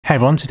Hey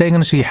everyone, today I'm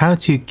going to show you how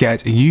to get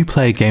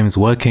Uplay games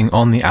working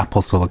on the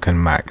Apple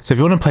Silicon Mac. So if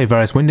you want to play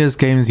various Windows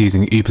games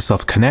using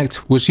Ubisoft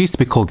Connect, which used to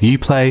be called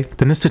Uplay,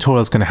 then this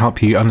tutorial is going to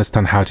help you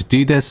understand how to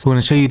do this. We're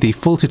going to show you the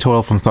full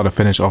tutorial from start to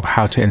finish of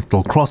how to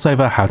install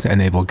CrossOver, how to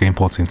enable game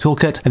porting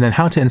toolkit, and then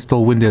how to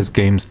install Windows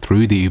games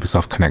through the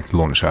Ubisoft Connect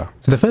launcher.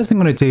 So the first thing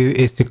I'm going to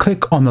do is to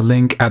click on the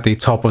link at the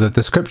top of the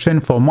description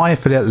for my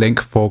affiliate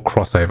link for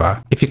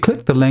CrossOver. If you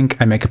click the link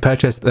and make a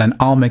purchase, then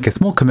I'll make a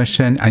small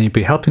commission and you'll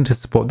be helping to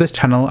support this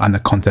channel and the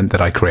content that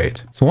I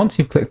create. So once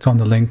you've clicked on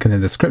the link in the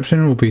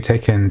description, we'll be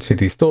taken to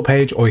the store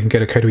page, or you can go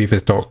to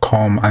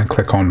codeweavers.com and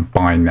click on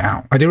buy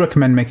now. I do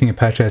recommend making a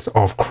purchase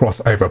of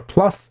CrossOver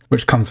Plus,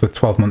 which comes with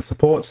 12-month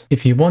support.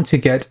 If you want to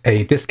get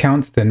a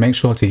discount, then make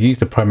sure to use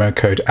the promo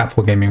code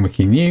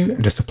AppleGamingWikiNew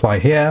and just apply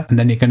here, and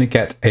then you're going to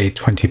get a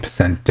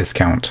 20%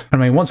 discount.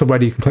 Anyway, once you're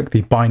ready, you can click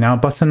the buy now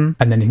button,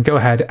 and then you can go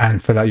ahead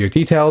and fill out your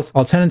details.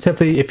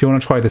 Alternatively, if you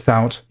want to try this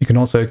out, you can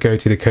also go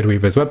to the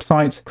CodeWeavers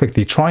website, click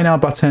the try now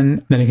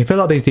button, then you can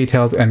fill out these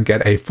details and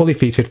get a fully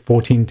featured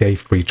 14-day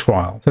free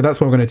trial. So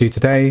that's what we're going to do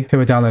today. Here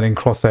we're downloading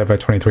CrossOver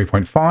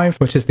 23.5,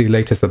 which is the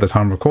latest at the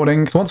time of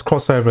recording. So once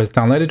CrossOver is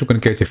downloaded, we're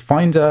going to go to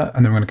Finder,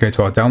 and then we're going to go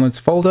to our downloads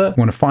folder. We're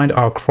going to find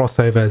our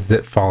CrossOver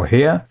zip file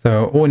here.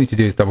 So all we need to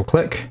do is double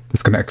click.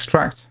 It's going to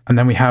extract, and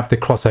then we have the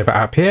CrossOver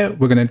app here.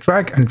 We're going to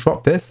drag and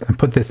drop this and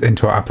put this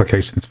into our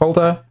applications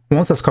folder.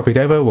 Once that's copied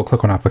over, we'll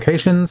click on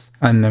applications,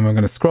 and then we're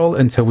going to scroll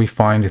until we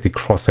find the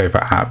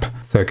CrossOver app.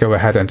 So go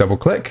ahead and double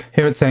click.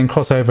 Here it's saying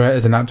CrossOver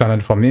is an app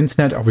downloaded from the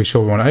internet. Are we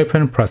sure we want to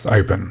open? Press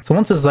open. So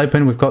once this is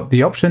open, we've got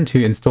the option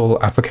to install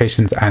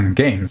applications and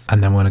games.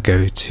 And then we're going to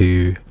go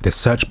to the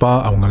search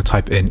bar and we're going to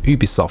type in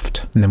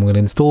Ubisoft, and then we're going to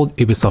install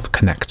Ubisoft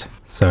Connect.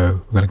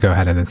 So we're going to go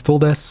ahead and install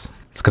this.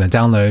 It's going to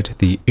download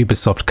the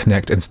Ubisoft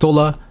Connect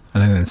installer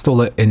and then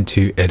install it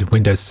into a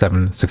Windows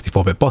 7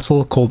 64-bit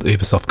bottle called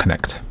Ubisoft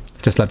Connect.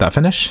 Just let that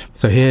finish.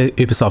 So here,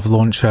 Ubisoft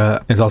Launcher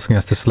is asking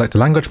us to select a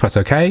language, press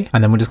OK,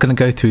 and then we're just going to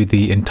go through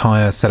the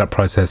entire setup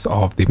process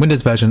of the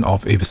Windows version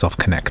of Ubisoft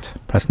Connect.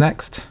 Press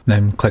Next,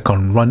 then click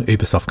on Run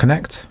Ubisoft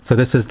Connect. So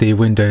this is the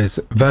Windows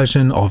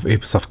version of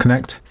Ubisoft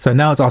Connect. So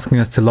now it's asking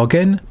us to log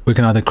in. We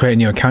can either create a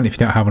new account if you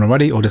don't have one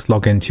already, or just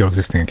log into your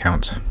existing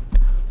account.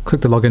 Click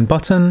the login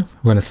button.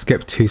 We're going to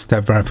skip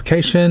two-step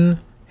verification.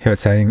 Here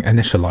it's saying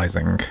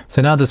initializing.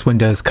 So now this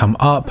window's come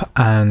up,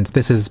 and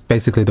this is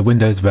basically the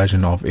Windows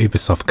version of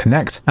Ubisoft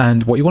Connect.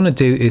 And what you want to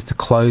do is to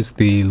close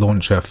the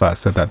launcher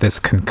first so that this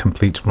can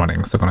complete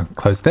running. So I'm going to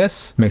close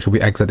this, make sure we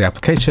exit the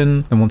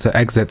application. And once it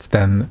exits,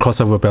 then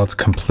CrossOver will be able to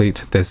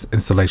complete this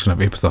installation of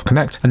Ubisoft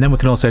Connect. And then we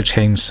can also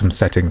change some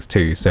settings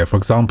too. So for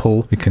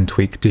example, we can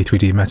tweak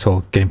D3D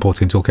Metal Game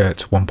Porting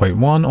Toolkit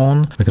 1.1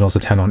 on. We can also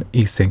turn on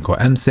eSync or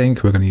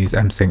MSync. We're going to use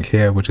MSync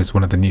here, which is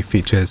one of the new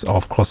features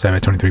of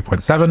CrossOver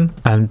 23.7.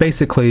 And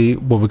basically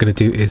what we're going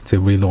to do is to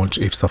relaunch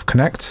Ubisoft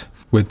Connect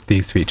with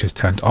these features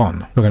turned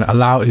on. We're going to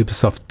allow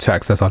Ubisoft to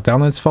access our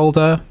downloads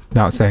folder.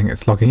 Now it's saying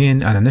it's logging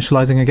in and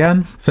initializing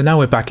again. So now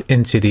we're back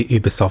into the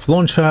Ubisoft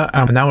launcher,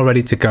 and now we're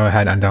ready to go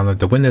ahead and download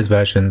the Windows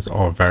versions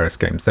of various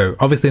games. So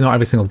obviously not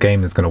every single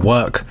game is going to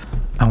work.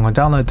 I'm going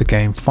to download the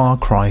game Far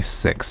Cry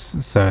 6.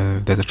 So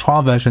there's a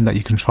trial version that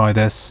you can try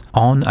this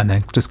on, and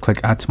then just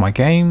click add to my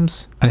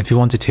games. And if you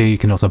wanted to, you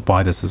can also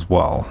buy this as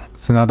well.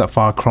 So now that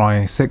Far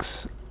Cry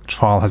 6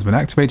 trial has been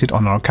activated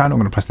on our account, I'm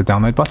going to press the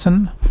download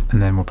button,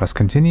 and then we'll press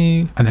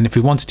continue. And then if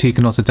you wanted to, you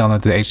can also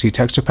download the HD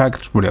texture pack.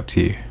 It's really up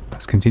to you.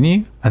 Press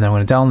continue, and then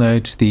we're going to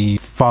download the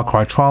Far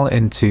Cry trial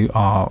into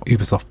our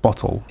Ubisoft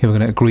bottle. Here we're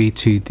going to agree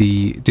to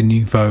the de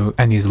novo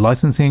end user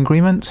licensing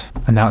agreement,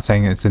 and now it's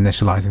saying it's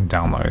initializing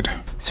download.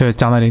 So it's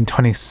downloading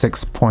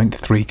 26.3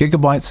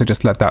 gigabytes, so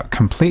just let that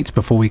complete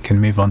before we can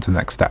move on to the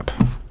next step.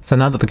 So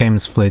now that the game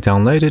is fully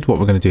downloaded, what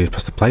we're going to do is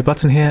press the play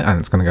button here, and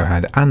it's going to go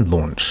ahead and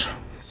launch.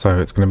 So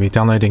it's going to be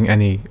downloading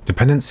any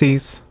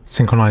dependencies,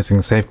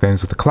 synchronizing save games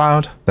with the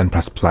cloud, then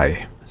press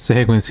play. So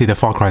here we can see the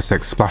Far Cry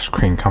 6 splash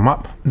screen come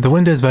up. The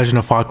Windows version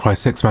of Far Cry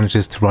 6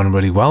 manages to run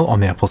really well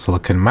on the Apple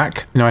Silicon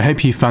Mac. I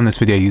hope you found this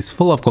video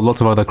useful. I've got lots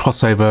of other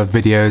CrossOver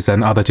videos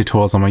and other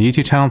tutorials on my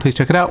YouTube channel. Please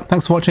check it out.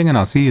 Thanks for watching, and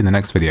I'll see you in the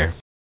next video.